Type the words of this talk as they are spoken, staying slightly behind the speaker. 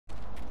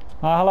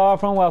Hello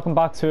everyone, welcome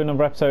back to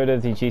another episode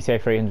of the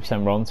GTA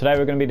 300% run. Today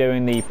we're going to be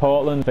doing the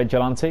Portland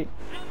Vigilante.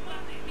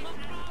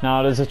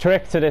 Now there's a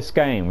trick to this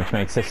game which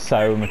makes this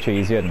so much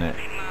easier than it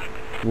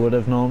would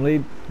have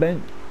normally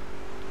been.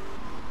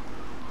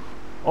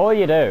 All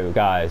you do,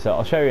 guys,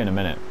 I'll show you in a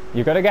minute.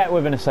 You've got to get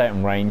within a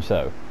certain range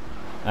though.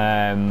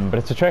 But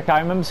it's a trick I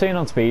remember seeing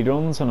on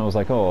speedruns and I was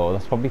like, oh,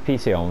 that's probably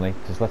PC only.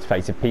 Because let's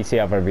face it, PC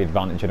have every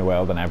advantage in the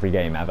world in every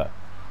game ever.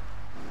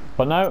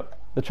 But no,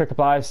 the trick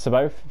applies to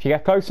both. If you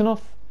get close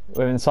enough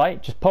within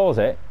sight, just pause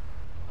it,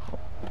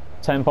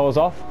 turn pause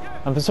off,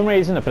 and for some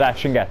reason the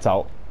pedestrian gets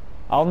out.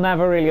 I'll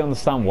never really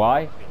understand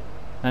why,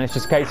 and it's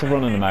just a case of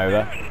running them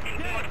over.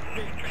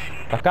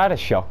 That guy had a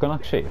shotgun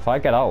actually. If I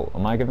get out,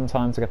 am I given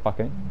time to get back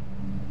in?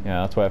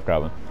 Yeah, that's worth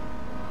grabbing.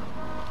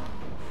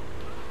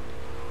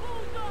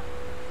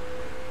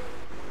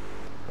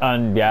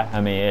 And yeah,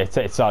 I mean,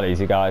 it's that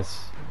easy, guys.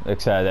 Like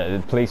I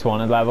said, the police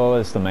wanted level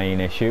is the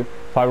main issue.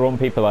 If I run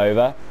people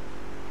over,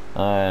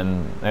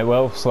 it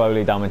will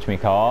slowly damage my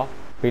car,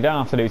 but you don't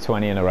have to do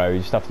 20 in a row. You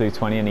just have to do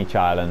 20 in each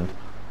island,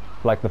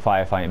 like the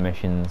firefighting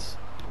missions.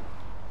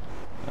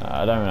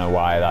 I don't know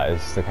why that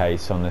is the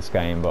case on this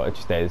game, but it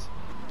just is.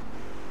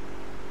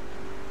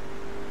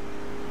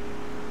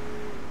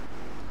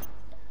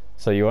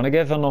 So you want to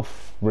give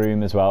enough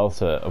room as well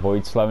to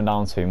avoid slowing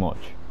down too much.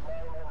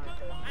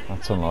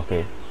 That's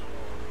unlucky.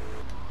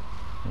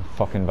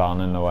 Fucking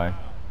van in the way.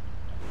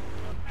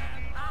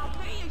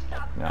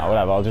 Yeah,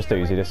 whatever, I'll just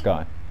Uzi this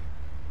guy.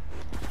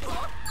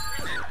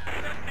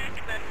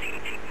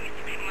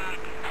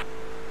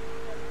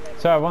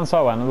 So once I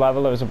went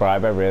level, there was a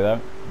bribe over here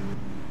though.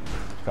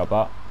 Got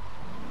that.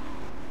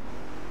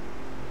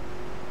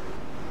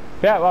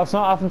 Yeah, well, it's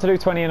not having to do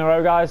 20 in a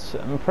row, guys.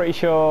 I'm pretty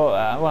sure,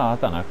 well, I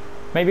don't know.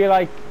 Maybe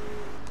like,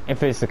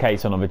 if it's the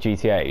case on other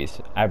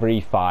GTAs, every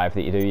 5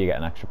 that you do, you get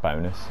an extra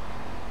bonus.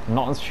 I'm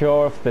not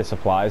sure if this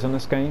applies on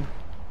this game.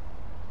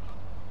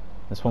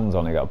 This one's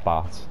only got a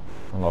bat.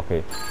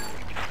 Unlucky.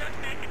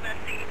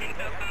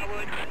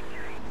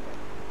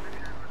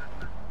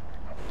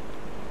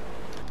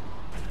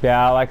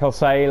 Yeah, like I'll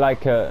say,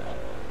 like on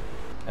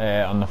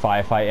the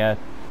firefighter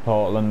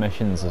Portland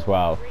missions as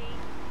well,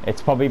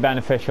 it's probably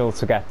beneficial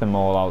to get them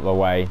all out of the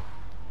way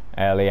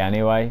early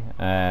anyway.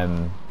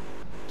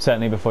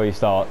 Certainly before you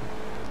start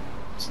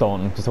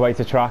stunting, because the way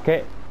to track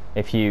it,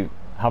 if you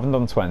haven't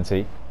done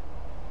 20,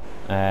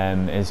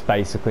 is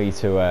basically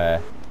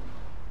to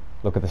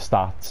look at the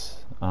stats,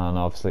 and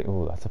obviously,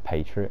 oh, that's a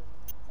Patriot.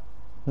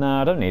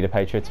 No, I don't need a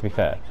Patriot to be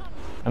fair.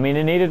 I mean,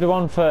 I needed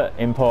one for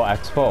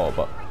import-export,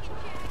 but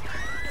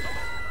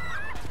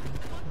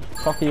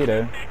fuck you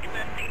do.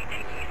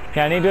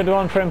 Yeah, I needed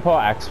one for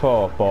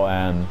import-export,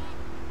 but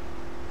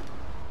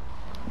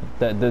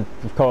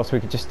of course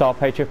we could just start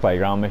Patriot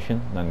Playground mission,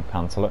 then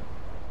cancel it.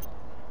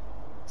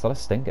 Is that a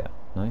stinker?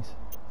 Nice.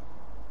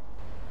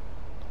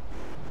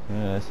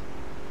 There it is.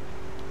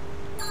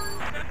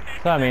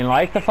 So I mean,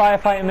 like the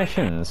firefighting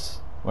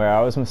missions, where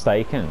I was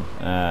mistaken,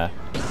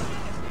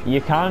 you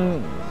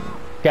can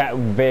get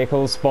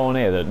vehicles spawn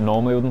here that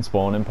normally wouldn't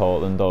spawn in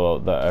Portland, or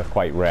that are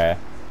quite rare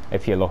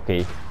if you're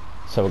lucky.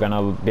 So we're going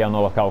to be on the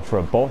lookout for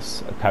a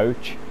bus, a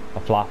coach, a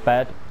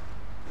flatbed,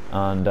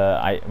 and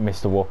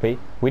Mr. Whoopi.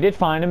 We did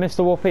find a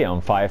Mr. Whoopi on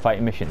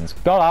firefighting missions.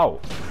 Got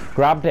out,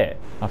 grabbed it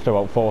after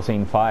about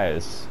 14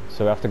 fires,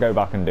 so we have to go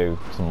back and do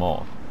some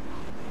more.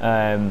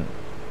 Then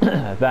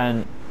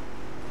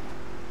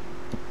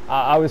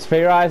I was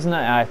theorising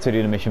that I had to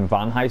do the mission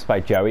Van Heist by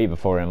Joey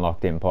before I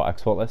unlocked the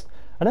import-export list.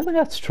 I don't think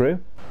that's true.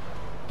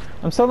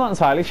 I'm still not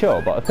entirely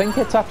sure, but I think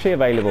it's actually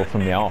available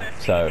from the off,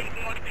 so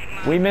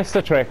we missed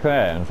a trick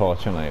there,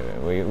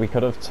 unfortunately. We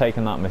could have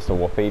taken that Mr.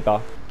 Whoopi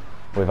back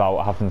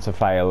without having to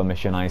fail the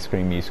mission I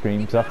Scream, You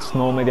Scream, because that's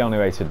normally the only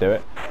way to do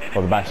it,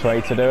 or the best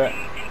way to do it,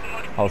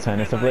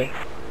 alternatively.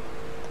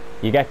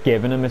 You get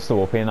given a Mr.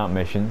 Whoopi in that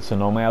mission, so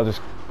normally I'll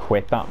just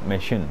quit that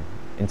mission,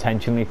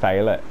 intentionally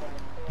fail it,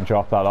 and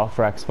drop that off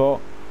for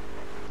export.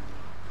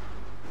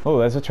 Oh,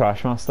 there's a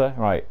Trash Master.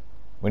 Right,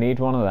 we need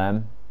one of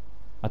them.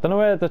 I don't know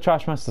where the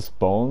Trash Master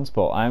spawns,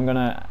 but I'm going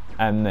to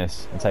end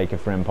this and take it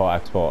for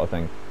import-export, I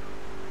think.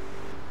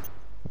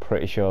 I'm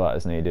pretty sure that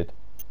is needed.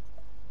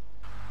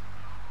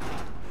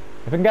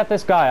 If we can get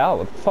this guy out,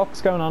 what the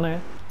fuck's going on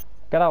here?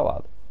 Get out,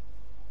 lad.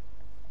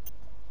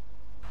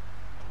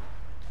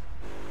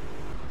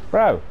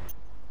 Bro,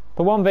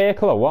 the one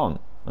vehicle I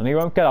want, and he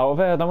won't get out of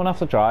it. I don't want to have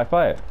to drive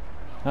by it.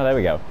 Oh, there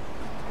we go.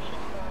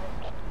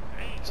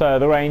 So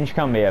the range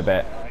can be a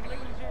bit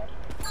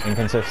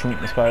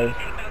inconsistent, I suppose.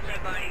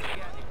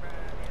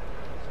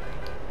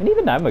 And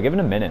even then, we're given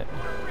a minute.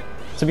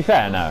 To be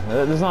fair, no,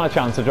 there's not a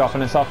chance of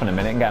dropping this off in a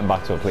minute and getting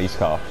back to a police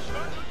car.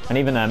 And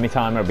even then, my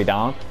timer will be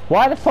down.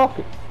 Why the fuck?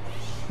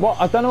 What?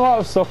 I don't know what I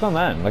was stuck on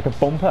then. Like a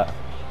bumper.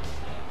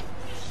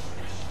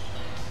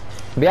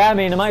 But yeah, I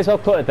mean, I might as well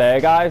cut it there,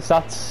 guys.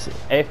 That's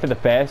it for the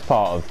first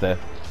part of the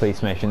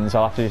police missions.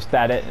 I'll have to just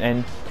edit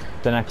in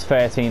the next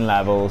 13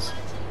 levels,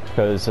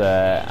 because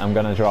I'm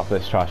going to drop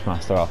this Trash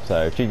Master off,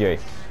 so GG.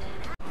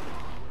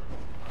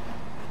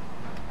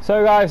 So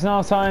So guys,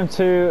 now time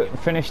to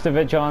finish the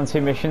vigilante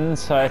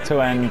missions. I had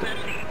to end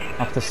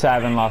after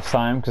 7 last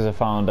time because I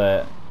found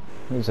it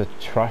was a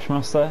trash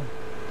master.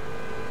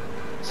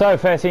 So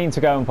 13 to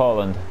go in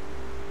Portland.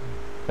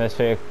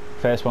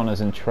 First one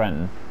is in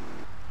Trenton.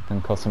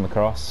 Then cut him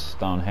across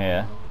down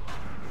here.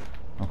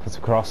 I'll cut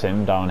across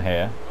him down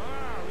here.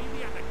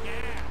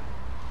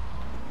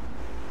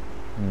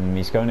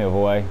 He's going the other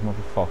way,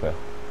 motherfucker.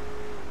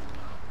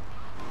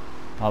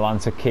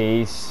 Atlanta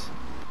Keys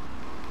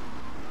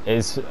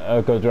is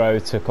a good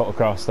road to cut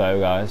across though,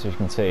 guys, as you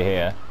can see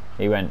here.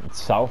 He went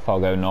south,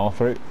 I'll go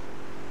north route.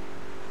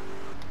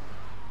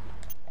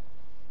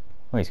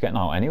 Oh, he's getting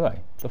out anyway.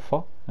 What the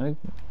fuck?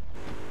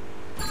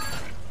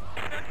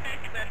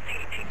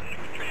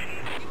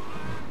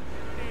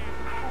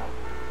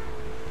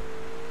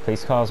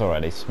 Police cars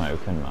already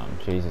smoking, man.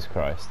 Jesus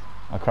Christ.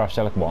 I crashed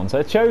there like once.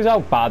 It shows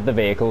how bad the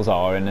vehicles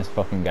are in this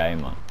fucking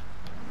game, man.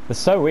 They're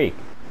so weak.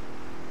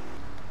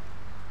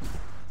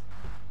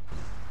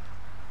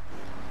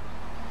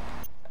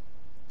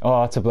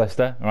 Oh, that's a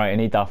blister. Right, I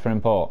need that for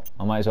import.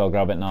 I might as well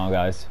grab it now,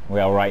 guys. We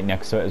are right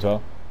next to it as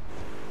well.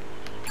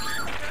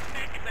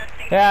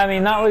 Yeah, I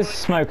mean, that was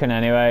smoking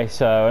anyway,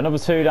 so another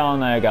 2 down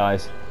there,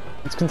 guys.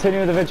 Let's continue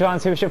with the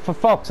vigilante ship for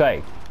fuck's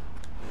sake.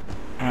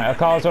 Alright, our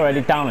car's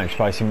already damaged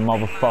by some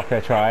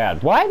motherfucker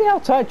triad. Why are they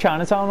outside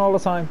Chinatown all the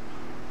time?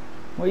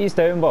 What are you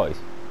doing, boys?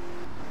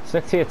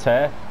 Stick to your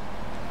turf.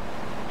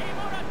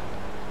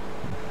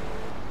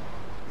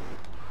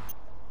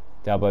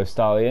 Diablo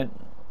Stallion.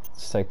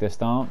 Let's take this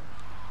down.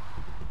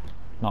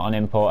 Not an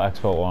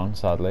import-export one,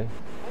 sadly.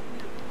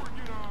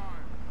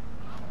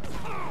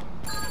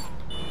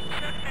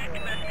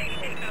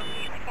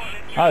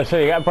 Oh, so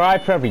you get a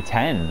bribe for every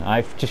 10.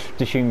 I've just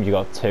assumed you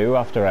got 2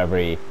 after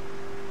every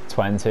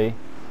 20.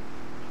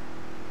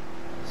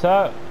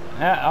 So,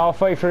 yeah,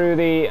 halfway through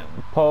the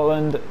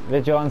Portland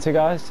vigilante,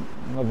 guys.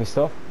 Lovely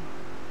stuff.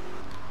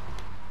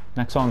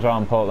 Next one's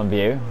around Portland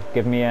View.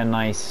 Give me a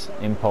nice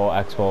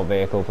import-export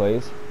vehicle,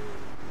 please.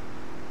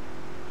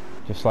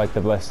 Just like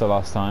the blister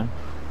last time.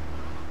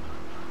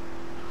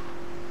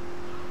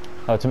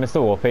 Oh, to Mr.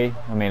 Whoopi.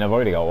 I mean, I've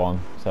already got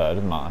one, so it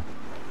doesn't matter.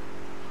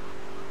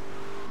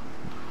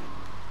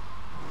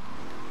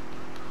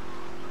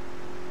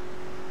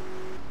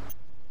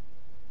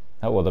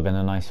 That would have been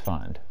a nice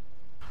find.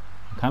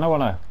 I kind of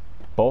want a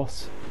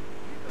bus.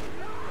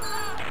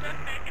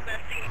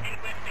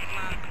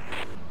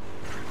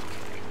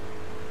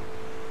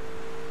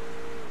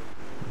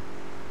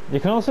 You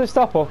can also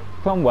stop up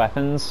on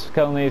weapons,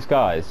 killing these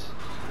guys.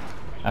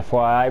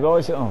 FYI,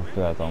 boys. Oh,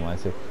 God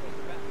almighty.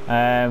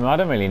 I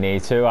don't really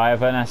need to. I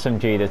have an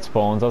SMG that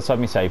spawns outside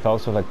my safe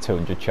house with like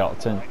 200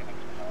 shots in.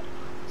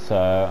 So,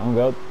 I'm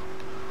good.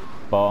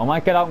 But I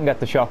might get out and get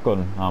the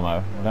shotgun ammo.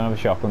 I don't have a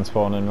shotgun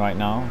spawning right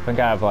now. I think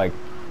I have like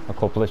a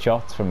couple of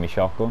shots from my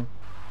shotgun.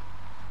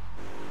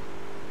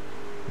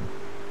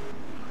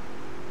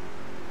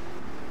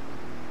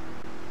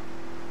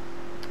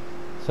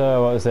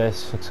 So what is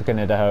this? Looks like an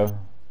Idaho.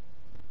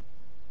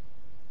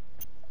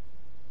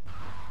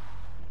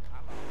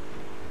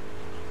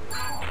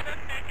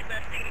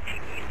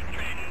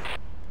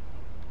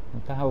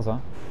 What the hell's that?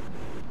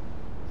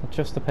 Is that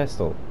just a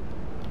pistol?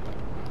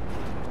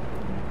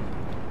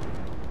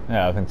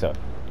 Yeah, I think so.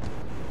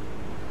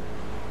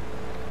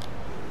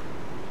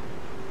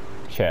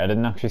 Shit, I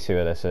didn't actually see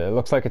where this is. It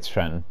looks like it's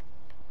Trenton.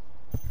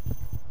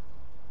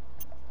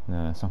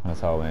 No, it's not going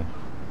to tell me.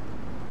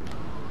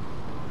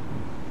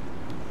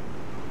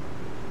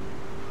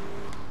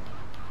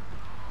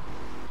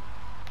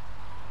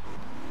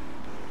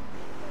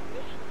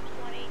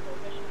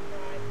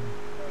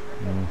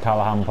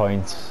 Callahan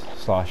Point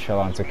 /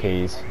 Atlanta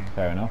Keys.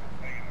 Fair enough.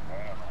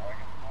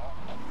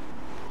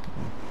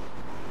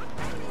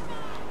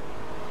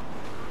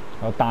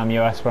 Oh damn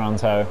you,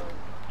 Esperanto.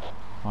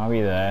 Why are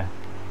we there?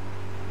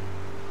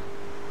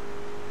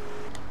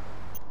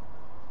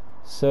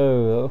 So,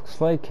 it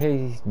looks like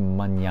a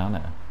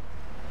mañana.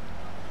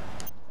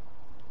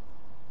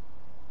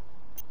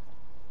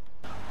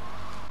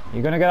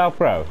 You gonna get out,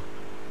 bro?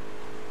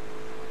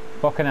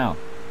 Fucking hell.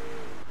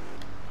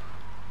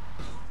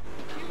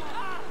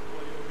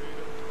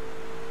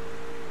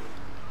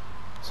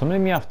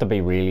 Something you have to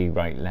be really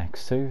right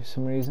next to for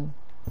some reason.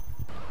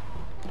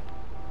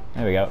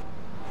 There we go.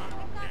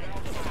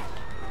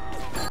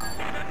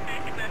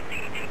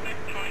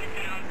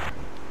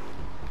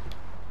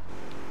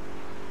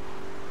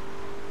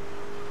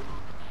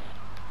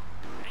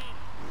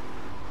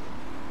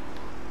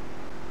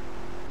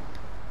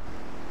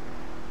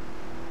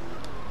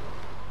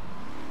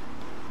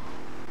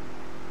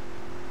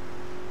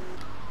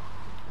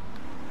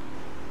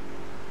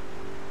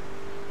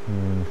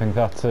 I think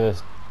that's a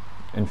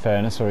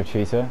Infernus or a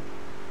cheetah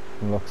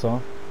from looks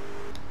on.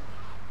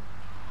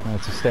 No,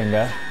 it's a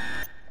stinger.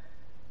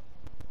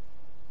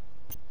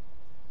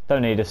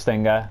 Don't need a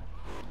stinger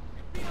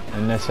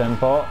in this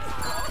import.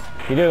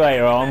 You do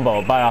later on,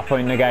 but by that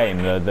point in the game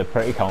they're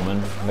pretty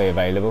commonly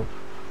available.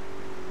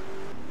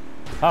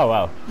 Oh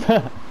well.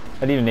 I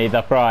didn't even need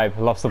that bribe.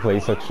 Lost the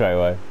police look straight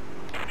away.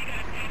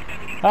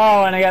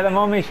 Oh, and I get them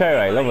on me straight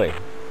away. Lovely.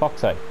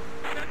 Fuck's sake.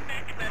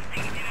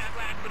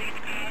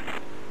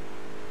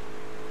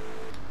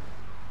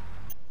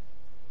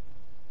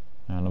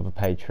 Another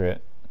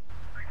Patriot.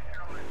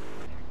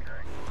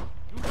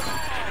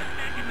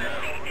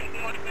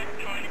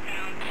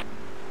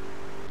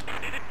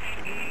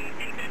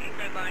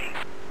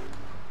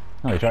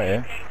 Oh, he's right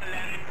here.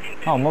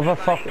 Oh,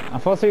 motherfucker. I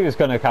thought he was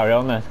going to carry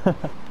on then.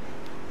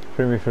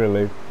 Threw me for a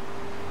loop.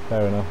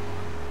 Fair enough.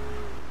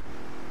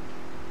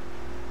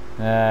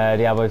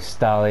 Diablo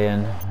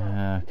Stallion.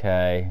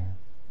 Okay.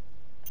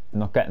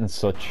 Not getting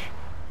such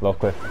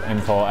luck with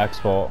import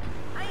export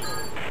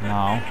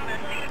now.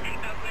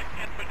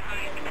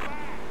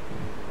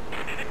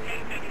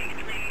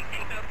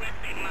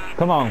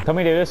 Come on, can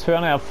we do this? We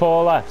only have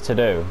 4 left to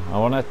do. I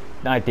want to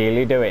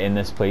ideally do it in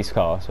this police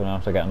car, so we don't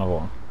have to get another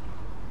one.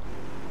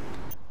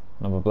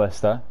 Another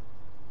blister.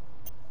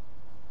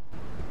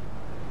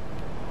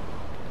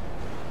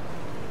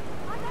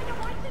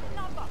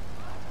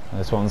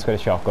 This one's got a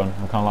shotgun.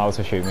 I can't allow it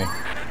to shoot me.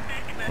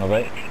 Love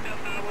it.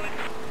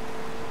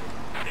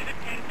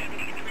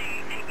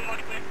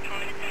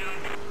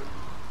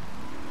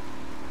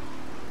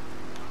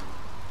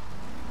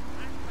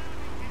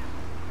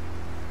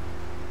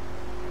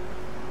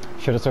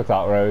 Should have took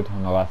that road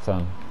on the left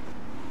hand.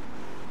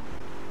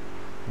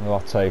 A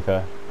lot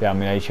safer. The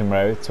ammunition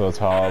road towards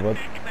Harvard.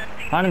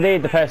 And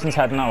indeed, the person's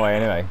heading that way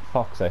anyway.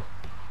 Fuck's sake.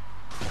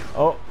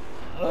 Oh!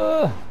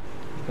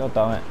 God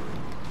damn it.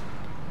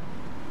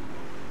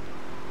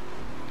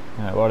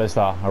 Right, what is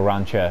that? A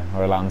rancher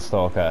or a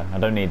landstalker? I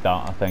don't need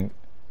that, I think.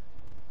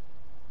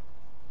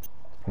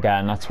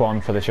 Again, that's one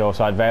for the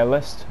shoreside veil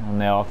list,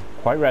 and they are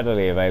quite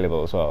readily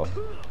available as well.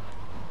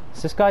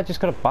 Has this guy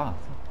just got a bath?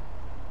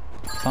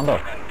 Stand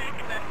up.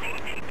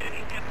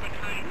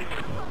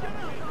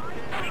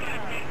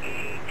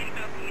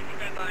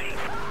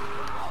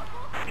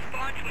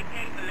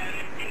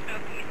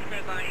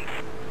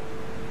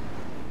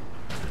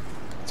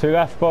 Two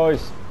left,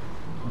 boys.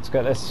 Let's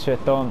get this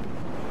shit done.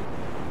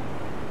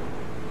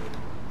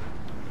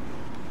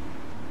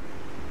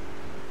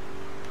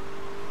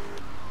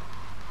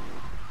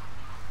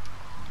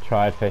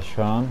 Tried fish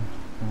farm.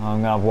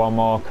 I'm gonna have one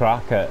more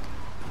crack at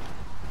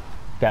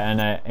getting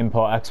an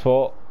import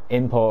export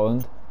in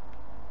Portland.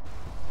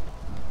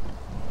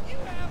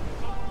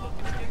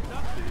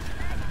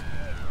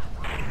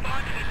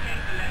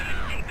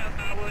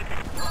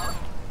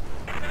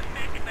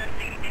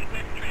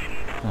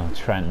 Oh,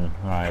 Trenton.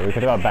 Right, we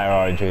could have had better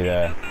RNG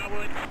there.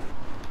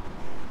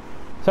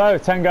 So,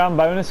 10 grand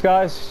bonus,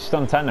 guys. Just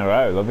done 10 in a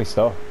row. Lovely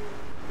stuff.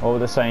 All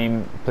with the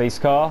same police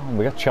car. And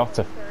we got shot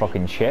to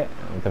fucking shit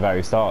at the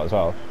very start as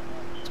well.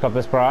 Let's grab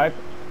this bribe.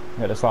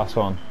 Get this last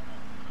one.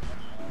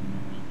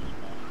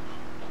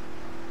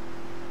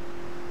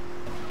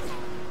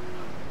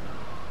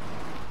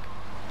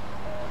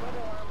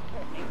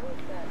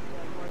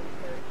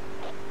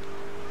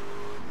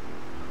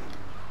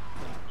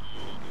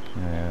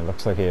 Yeah,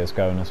 looks like he is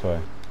going this way.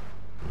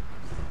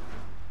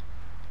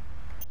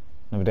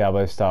 Another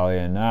Diablo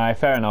Stallion. Alright,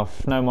 fair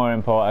enough. No more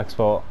import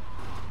export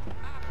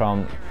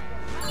from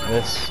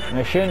this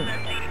mission.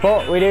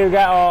 But we do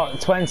get our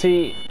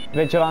 20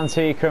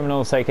 vigilante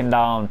criminals taken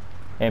down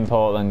in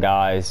Portland,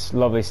 guys.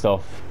 Lovely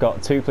stuff.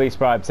 Got 2 police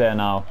bribes here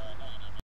now.